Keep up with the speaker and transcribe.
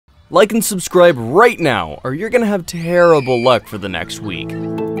Like and subscribe right now, or you're gonna have terrible luck for the next week.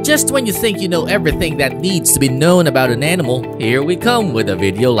 Just when you think you know everything that needs to be known about an animal, here we come with a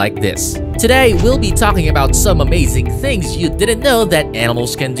video like this. Today, we'll be talking about some amazing things you didn't know that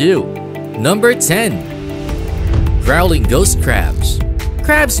animals can do. Number 10. Growling ghost crabs.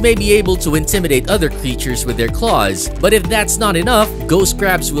 Crabs may be able to intimidate other creatures with their claws, but if that's not enough, ghost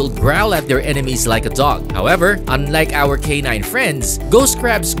crabs will growl at their enemies like a dog. However, unlike our canine friends, ghost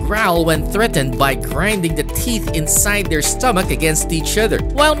crabs growl when threatened by grinding the teeth inside their stomach against each other.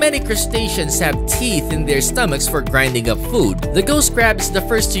 While many crustaceans have teeth in their stomachs for grinding up food, the ghost crab is the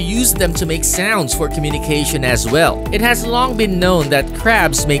first to use them to make sounds for communication as well. It has long been known that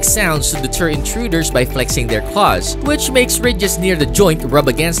crabs make sounds to deter intruders by flexing their claws, which makes ridges near the joint rub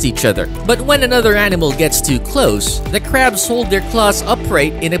against each other. But when another animal gets too close, the crabs hold their claws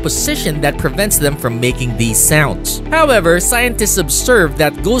upright in a position that prevents them from making these sounds. However, scientists observed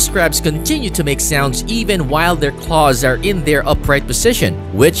that ghost crabs continue to make sounds even while their claws are in their upright position,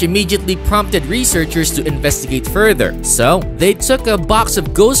 which immediately prompted researchers to investigate further. So, they took a box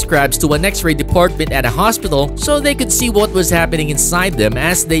of ghost crabs to an X-ray department at a hospital so they could see what was happening inside them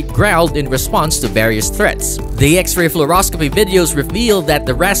as they growled in response to various threats. The X-ray fluoroscopy videos revealed that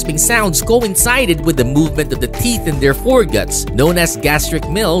the rasping sounds coincided with the movement of the teeth in their foreguts, known as gastric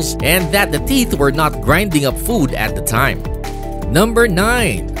mills, and that the teeth were not grinding up food at the time. Number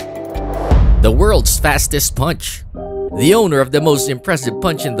 9. The world's fastest punch. The owner of the most impressive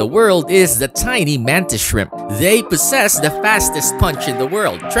punch in the world is the tiny mantis shrimp. They possess the fastest punch in the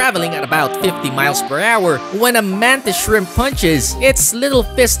world, traveling at about 50 miles per hour. When a mantis shrimp punches, its little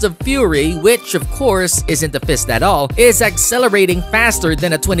fist of fury, which of course isn't a fist at all, is accelerating faster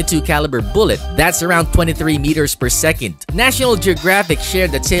than a .22 caliber bullet. That's around 23 meters per second. National Geographic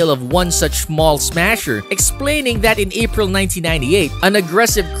shared the tale of one such small smasher, explaining that in April 1998, an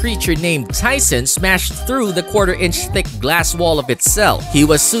aggressive creature named Tyson smashed through the quarter-inch thick glass wall of its cell. He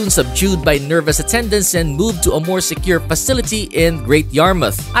was soon subdued by nervous attendants and moved to a more secure facility in Great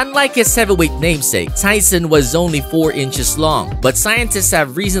Yarmouth. Unlike his heavyweight namesake, Tyson was only 4 inches long, but scientists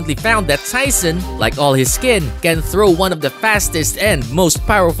have recently found that Tyson, like all his skin, can throw one of the fastest and most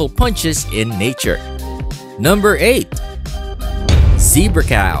powerful punches in nature. Number 8. Zebra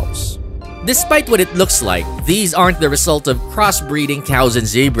cows. Despite what it looks like, these aren't the result of crossbreeding cows and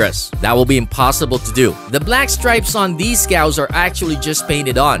zebras. That will be impossible to do. The black stripes on these cows are actually just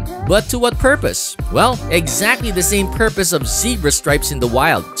painted on. But to what purpose? Well, exactly the same purpose of zebra stripes in the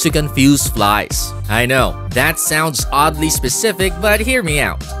wild, to confuse flies. I know, that sounds oddly specific, but hear me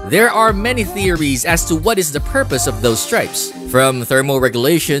out. There are many theories as to what is the purpose of those stripes, from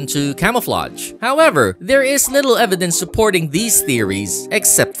thermoregulation to camouflage. However, there is little evidence supporting these theories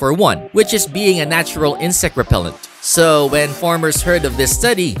except for one, which is being a natural insect repellent. So when farmers heard of this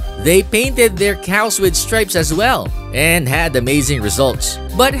study, they painted their cows with stripes as well and had amazing results.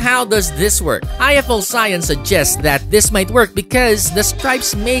 But how does this work? IFL Science suggests that this might work because the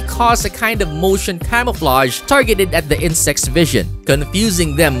stripes may cause a kind of motion camouflage targeted at the insect's vision,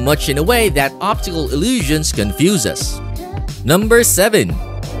 confusing them much in a way that optical illusions confuse us. Number 7.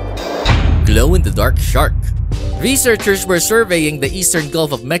 Glow-in-the-dark shark. Researchers were surveying the eastern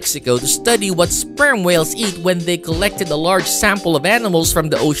Gulf of Mexico to study what sperm whales eat when they collected a large sample of animals from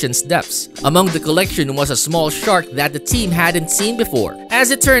the ocean's depths. Among the collection was a small shark that the team hadn't seen before. As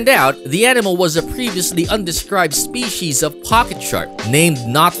it turned out, the animal was a previously undescribed species of pocket shark, named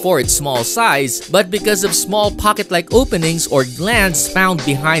not for its small size, but because of small pocket-like openings or glands found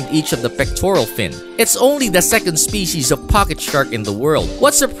behind each of the pectoral fin. It's only the second species of pocket shark in the world.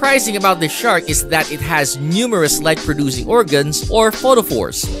 What's surprising about this shark is that it has numerous light-producing organs or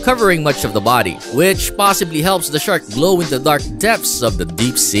photophores covering much of the body, which possibly helps the shark glow in the dark depths of the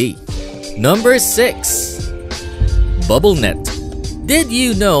deep sea. Number 6. Bubble net. Did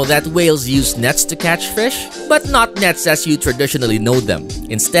you know that whales use nets to catch fish? But not nets as you traditionally know them.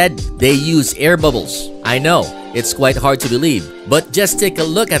 Instead, they use air bubbles. I know, it's quite hard to believe, but just take a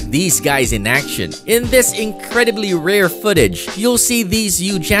look at these guys in action. In this incredibly rare footage, you'll see these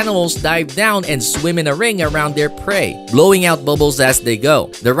huge animals dive down and swim in a ring around their prey, blowing out bubbles as they go.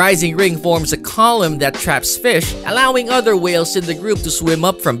 The rising ring forms a column that traps fish, allowing other whales in the group to swim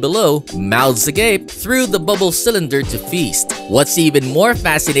up from below, mouths agape, through the bubble cylinder to feast. What's even more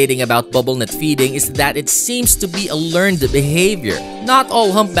fascinating about bubble net feeding is that it seems to be a learned behavior. Not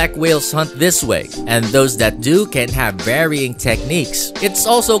all humpback whales hunt this way, and those that do can have varying techniques. It's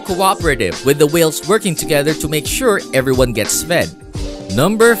also cooperative, with the whales working together to make sure everyone gets fed.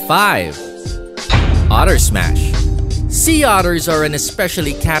 Number 5. Otter smash. Sea otters are an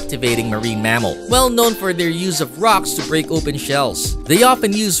especially captivating marine mammal, well known for their use of rocks to break open shells. They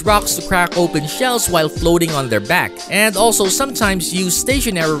often use rocks to crack open shells while floating on their back, and also sometimes use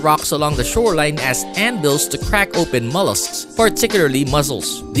stationary rocks along the shoreline as anvils to crack open mollusks, particularly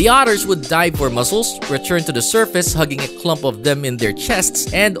mussels. The otters would dive for mussels, return to the surface hugging a clump of them in their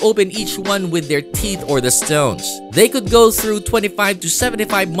chests, and open each one with their teeth or the stones. They could go through 25 to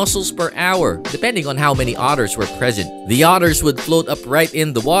 75 mussels per hour, depending on how many otters were present. The otters would float upright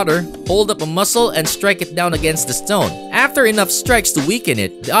in the water, hold up a mussel, and strike it down against the stone. After enough strikes to weaken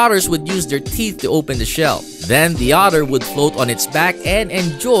it, the otters would use their teeth to open the shell. Then the otter would float on its back and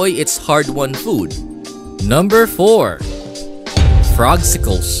enjoy its hard-won food. Number 4.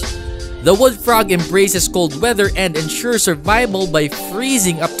 Frogicles. The wood frog embraces cold weather and ensures survival by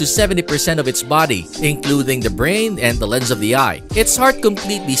freezing up to 70% of its body, including the brain and the lens of the eye. Its heart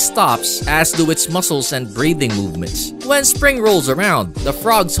completely stops, as do its muscles and breathing movements. When spring rolls around, the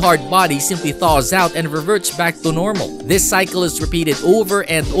frog's hard body simply thaws out and reverts back to normal. This cycle is repeated over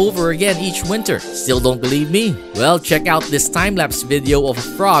and over again each winter. Still don't believe me? Well, check out this time-lapse video of a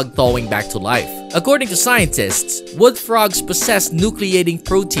frog thawing back to life. According to scientists, wood frogs possess nucleating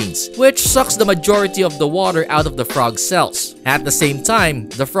proteins, which sucks the majority of the water out of the frog's cells. At the same time,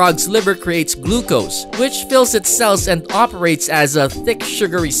 the frog's liver creates glucose, which fills its cells and operates as a thick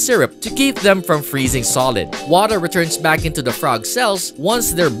sugary syrup to keep them from freezing solid. Water returns back into the frog's cells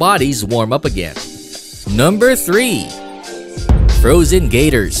once their bodies warm up again. Number 3. Frozen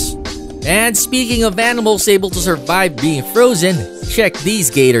gators. And speaking of animals able to survive being frozen, check these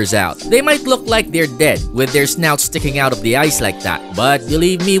gators out. They might look like they're dead with their snouts sticking out of the ice like that, but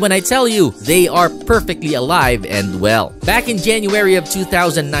believe me when I tell you, they are perfectly alive and well. Back in January of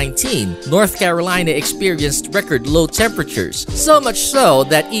 2019, North Carolina experienced record low temperatures, so much so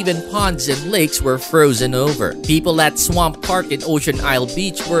that even ponds and lakes were frozen over. People at Swamp Park in Ocean Isle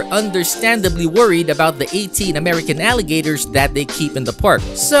Beach were understandably worried about the 18 American alligators that they keep in the park,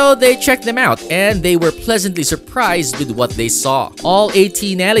 so they checked them out, and they were pleasantly surprised with what they saw. All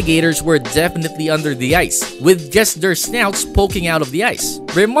 18 alligators were definitely under the ice, with just their snouts poking out of the ice.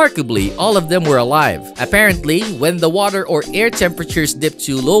 Remarkably, all of them were alive. Apparently, when the water or air temperatures dip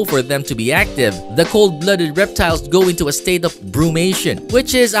too low for them to be active, the cold-blooded reptiles go into a state of brumation,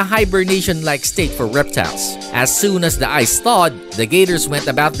 which is a hibernation-like state for reptiles. As soon as the ice thawed, the gators went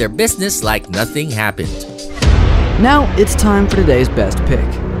about their business like nothing happened. Now it's time for today's best pick.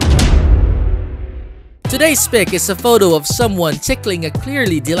 Today's pick is a photo of someone tickling a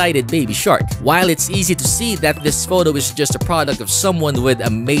clearly delighted baby shark. While it's easy to see that this photo is just a product of someone with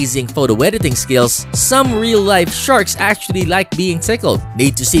amazing photo editing skills, some real-life sharks actually like being tickled.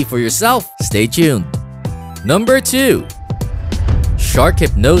 Need to see for yourself? Stay tuned. Number 2. Shark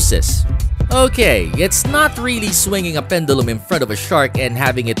Hypnosis. Okay, it's not really swinging a pendulum in front of a shark and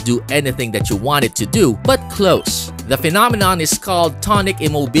having it do anything that you want it to do, but close. The phenomenon is called tonic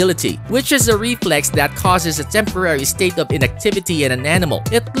immobility, which is a reflex that causes a temporary state of inactivity in an animal.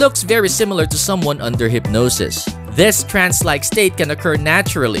 It looks very similar to someone under hypnosis. This trance-like state can occur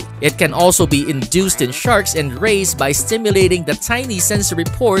naturally. It can also be induced in sharks and rays by stimulating the tiny sensory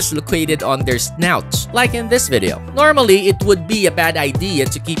pores located on their snouts, like in this video. Normally, it would be a bad idea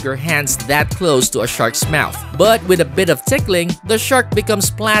to keep your hands that close to a shark's mouth, but with a bit of tickling, the shark becomes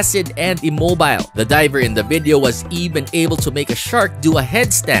placid and immobile. The diver in the video was even able to make a shark do a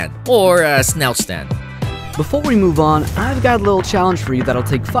headstand or a snout stand. Before we move on, I've got a little challenge for you that'll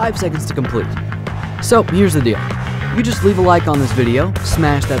take 5 seconds to complete. So here's the deal. You just leave a like on this video,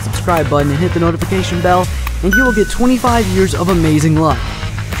 smash that subscribe button and hit the notification bell, and you will get 25 years of amazing luck.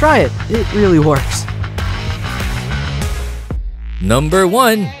 Try it, it really works. Number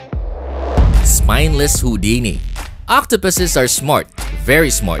 1. Spineless Houdini. Octopuses are smart, very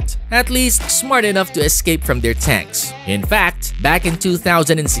smart, at least smart enough to escape from their tanks. In fact, back in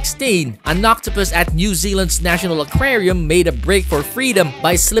 2016, an octopus at New Zealand's National Aquarium made a break for freedom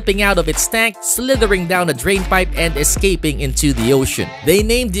by slipping out of its tank, slithering down a drain pipe, and escaping into the ocean. They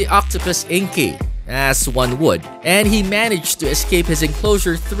named the octopus Inky, as one would, and he managed to escape his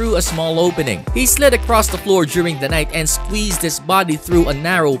enclosure through a small opening. He slid across the floor during the night and squeezed his body through a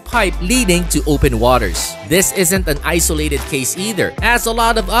narrow pipe leading to open waters. This isn't an isolated case either, as a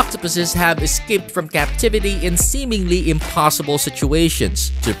lot of octopuses have escaped from captivity in seemingly impossible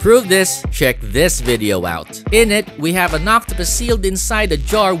situations. To prove this, check this video out. In it, we have an octopus sealed inside a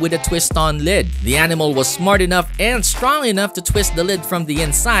jar with a twist-on lid. The animal was smart enough and strong enough to twist the lid from the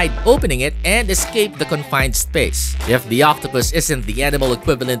inside, opening it and escaping escape the confined space. If the octopus isn't the animal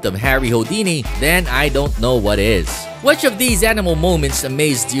equivalent of Harry Houdini, then I don't know what is. Which of these animal moments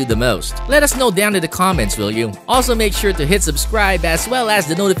amazed you the most? Let us know down in the comments, will you? Also make sure to hit subscribe as well as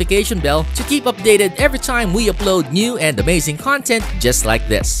the notification bell to keep updated every time we upload new and amazing content just like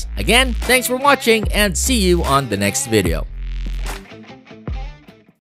this. Again, thanks for watching and see you on the next video.